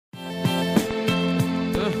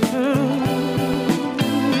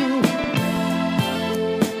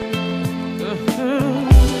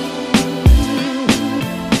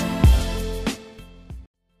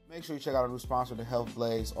sure you check out our new sponsor, the Health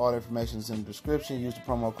Blaze. All the information is in the description. Use the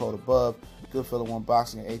promo code above. Goodfellow One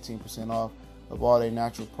Boxing at 18% off of all their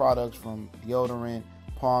natural products from deodorant,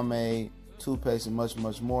 pomade, toothpaste, and much,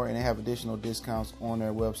 much more. And they have additional discounts on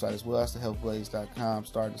their website as well. That's thehealthblaze.com.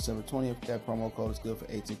 Starting December 20th. That promo code is good for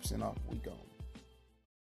 18% off. We go.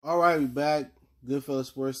 All right, we back. Goodfellow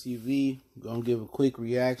Sports TV. Gonna give a quick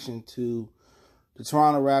reaction to the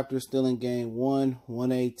Toronto Raptors still in game 1,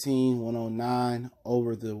 118-109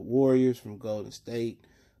 over the Warriors from Golden State.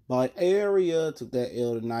 By area, took that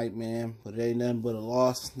L tonight, man. But it ain't nothing but a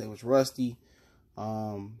loss. They was rusty.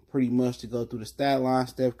 Pretty much to go through the stat line,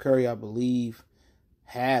 Steph Curry, I believe,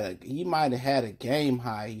 he might have had a game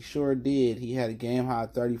high. He sure did. He had a game high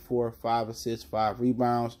 34, 5 assists, 5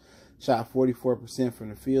 rebounds. Shot 44% from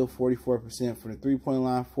the field, 44% from the three-point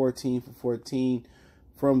line, 14 for 14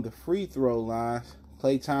 from the free throw line.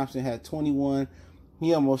 Klay Thompson had 21.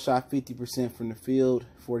 He almost shot 50% from the field,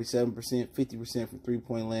 47%, 50% from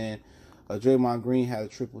three-point land. Draymond Green had a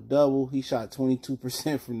triple-double. He shot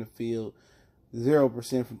 22% from the field,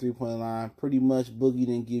 0% from three-point line. Pretty much Boogie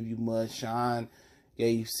didn't give you much. Sean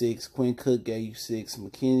gave you 6. Quinn Cook gave you 6.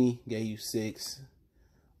 McKinney gave you 6.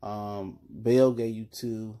 Bale gave you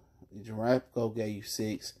 2. Jarapko gave you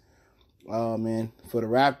 6. Man, for the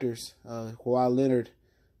Raptors, Kawhi Leonard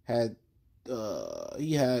had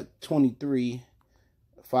 23,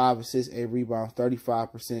 5 assists, 8 rebounds,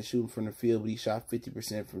 35% shooting from the field, but he shot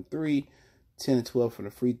 50% from 3, 10 and 12 from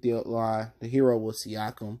the free throw line. The hero was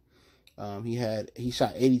Siakam. He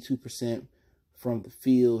shot 82% from the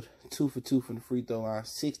field, 2 for 2 from the free throw line,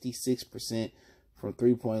 66% from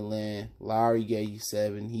three-point land. Lowry gave you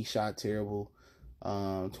 7. He shot terrible.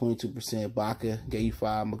 22%. Baca gave you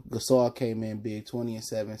 5. Gasol came in big, 20 and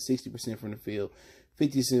 7, 60% from the field,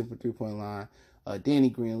 50% from three-point line.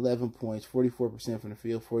 Danny Green, 11 points, 44% from the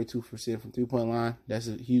field, 42% from three-point line. That's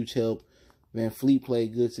a huge help. Van Fleet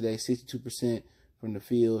played good today, 62% from the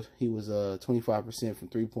field. He was 25% from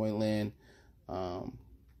three-point land. I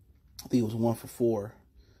think he was 1 for 4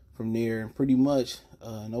 from there. And pretty much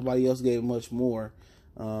nobody else gave much more.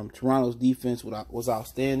 Toronto's defense was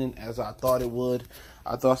outstanding, as I thought it would.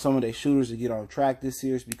 I thought some of their shooters would get on track this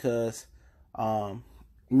series because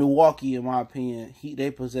Milwaukee, in my opinion,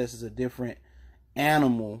 they possess a different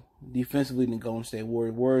animal defensively than Golden State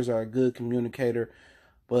Warriors. Warriors are a good communicator,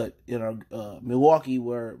 but Milwaukee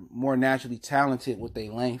were more naturally talented with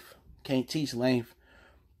their length. Can't teach length,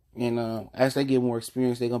 and as they get more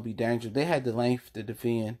experience, they're gonna be dangerous. They had the length to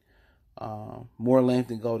defend. More length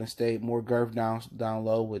than Golden State, more girth down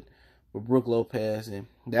low with Brook Lopez, and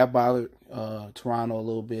that bothered Toronto a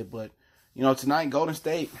little bit. But tonight Golden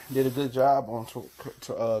State did a good job on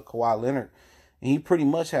Kawhi Leonard, and he pretty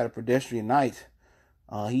much had a pedestrian night.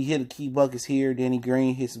 He hit a key buckets here. Danny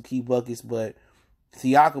Green hit some key buckets, but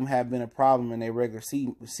Siakam had been a problem in their regular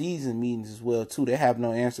season meetings as well too. They have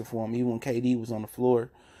no answer for him, even when KD was on the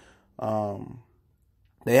floor.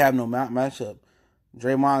 They have no matchup.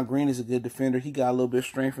 Draymond Green is a good defender. He got a little bit of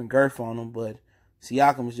strength and girth on him, but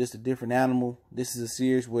Siakam is just a different animal. This is a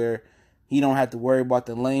series where he don't have to worry about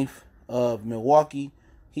the length of Milwaukee.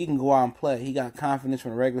 He can go out and play. He got confidence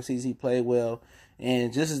from the regular season. He played well.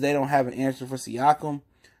 And just as they don't have an answer for Siakam,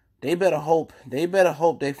 they better hope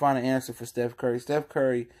they find an answer for Steph Curry. Steph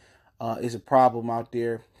Curry is a problem out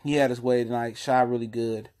there. He had his way tonight, shot really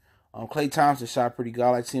good. Klay Thompson shot pretty good.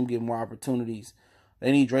 I like to see him get more opportunities.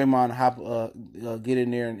 They need Draymond to get in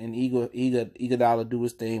there and Iguodala do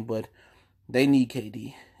his thing, but they need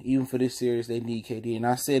KD. Even for this series, they need KD. And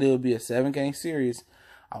I said it would be a 7-game series.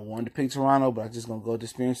 I wanted to pick Toronto, but I'm just going to go with the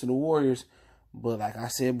experience of the Warriors. But like I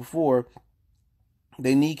said before,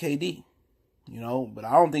 they need KD. But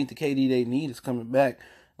I don't think the KD they need is coming back,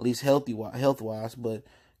 at least health-wise. But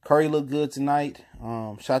Curry looked good tonight,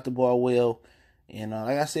 shot the ball well. And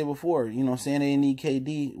like I said before, saying they need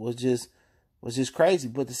KD was just crazy.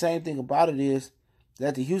 But the same thing about it is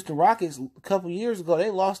that the Houston Rockets a couple years ago,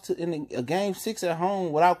 they lost in a game 6 at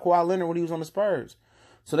home without Kawhi Leonard when he was on the Spurs.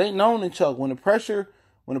 So they known to choke. When the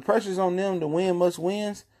pressure's on them to win must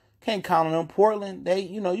wins, can't count on them. Portland,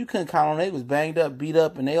 you couldn't count on them. They was banged up, beat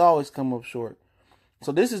up, and they always come up short.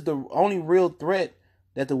 So this is the only real threat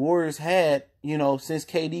that the Warriors had, since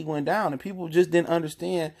KD went down. And people just didn't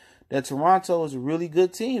understand that Toronto is a really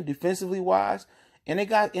good team defensively wise. And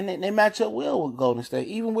they match up well with Golden State.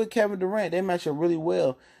 Even with Kevin Durant, they match up really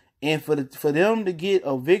well. And for them to get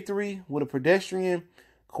a victory with a pedestrian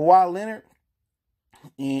Kawhi Leonard,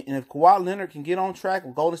 and if Kawhi Leonard can get on track,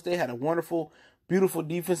 Golden State had a wonderful, beautiful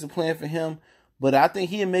defensive plan for him. But I think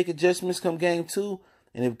he'll make adjustments come game 2.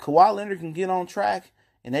 And if Kawhi Leonard can get on track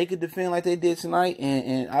and they could defend like they did tonight.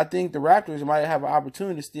 And I think the Raptors might have an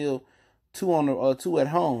opportunity to steal two at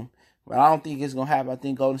home, but I don't think it's gonna happen. I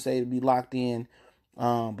think Golden State will be locked in.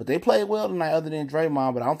 But they played well tonight, other than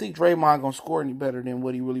Draymond. But I don't think Draymond gonna score any better than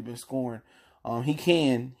what he really been scoring.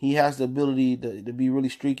 He has the ability to be really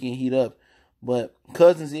streaky and heat up. But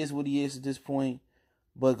Cousins is what he is at this point.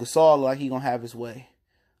 But Gasol, like, he gonna have his way.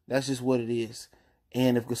 That's just what it is.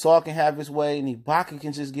 And if Gasol can have his way, and Ibaka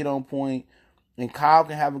can just get on point, and Kyle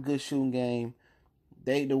can have a good shooting game,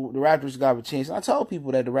 the Raptors got a chance. And I told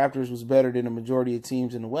people that the Raptors was better than the majority of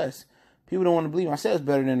teams in the West. People don't want to believe me. I said it's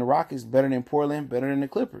better than the Rockets, better than Portland, better than the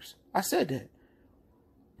Clippers. I said that.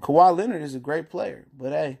 Kawhi Leonard is a great player.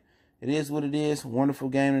 But, hey, it is what it is. Wonderful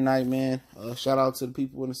game tonight, man. Shout out to the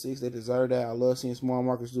people in the six. They deserve that. I love seeing small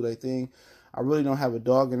markets do their thing. I really don't have a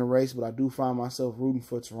dog in the race, but I do find myself rooting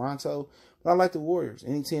for Toronto. But I like the Warriors.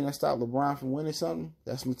 Any team that stopped LeBron from winning something,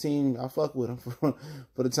 that's my team. I fuck with them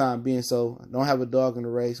for the time being. So I don't have a dog in the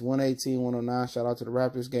race. 118-109. Shout out to the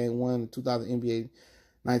Raptors. Game 1, 2000 NBA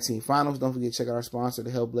 19 Finals. Don't forget to check out our sponsor, The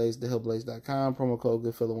Hellblaze, thehellblaze.com. Promo code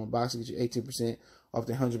GoodFella1Box to get you 18% off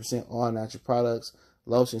the 100% all natural products.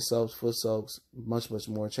 Lotion, soaps, foot soaps, much, much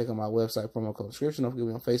more. Check out my website, promo code description. Don't forget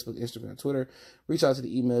me on Facebook, Instagram, Twitter. Reach out to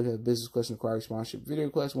the email if you have business question, inquiry, sponsorship, video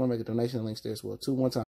request. Want to make a donation? The link's there as well, too. One time.